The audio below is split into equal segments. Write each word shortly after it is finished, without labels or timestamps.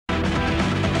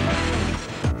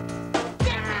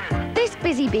This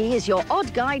busy bee is your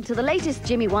odd guide to the latest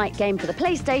Jimmy White game for the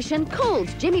PlayStation called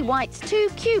Jimmy White's 2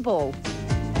 Cueball.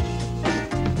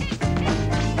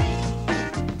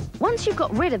 Once you've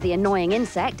got rid of the annoying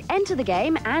insect, enter the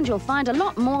game and you'll find a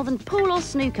lot more than pool or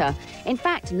snooker. In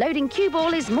fact, loading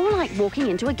Cueball is more like walking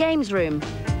into a games room.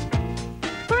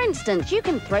 For instance, you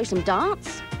can throw some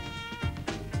darts,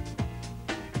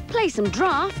 play some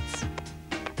drafts,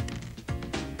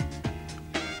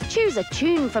 choose a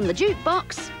tune from the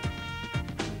jukebox,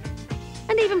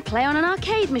 and even play on an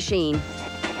arcade machine.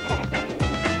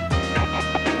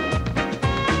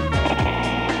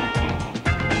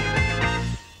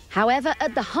 However,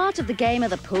 at the heart of the game are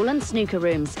the pool and snooker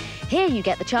rooms. Here you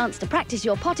get the chance to practice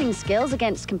your potting skills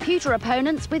against computer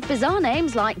opponents with bizarre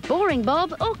names like Boring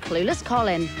Bob or Clueless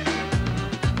Colin.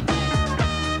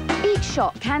 Each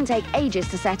shot can take ages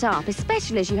to set up,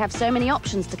 especially as you have so many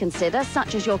options to consider,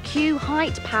 such as your cue,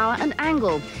 height, power and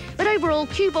angle. But overall,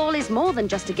 Cueball is more than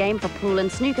just a game for pool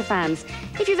and snooker fans.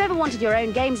 If you've ever wanted your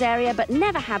own games area but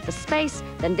never had the space,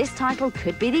 then this title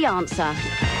could be the answer.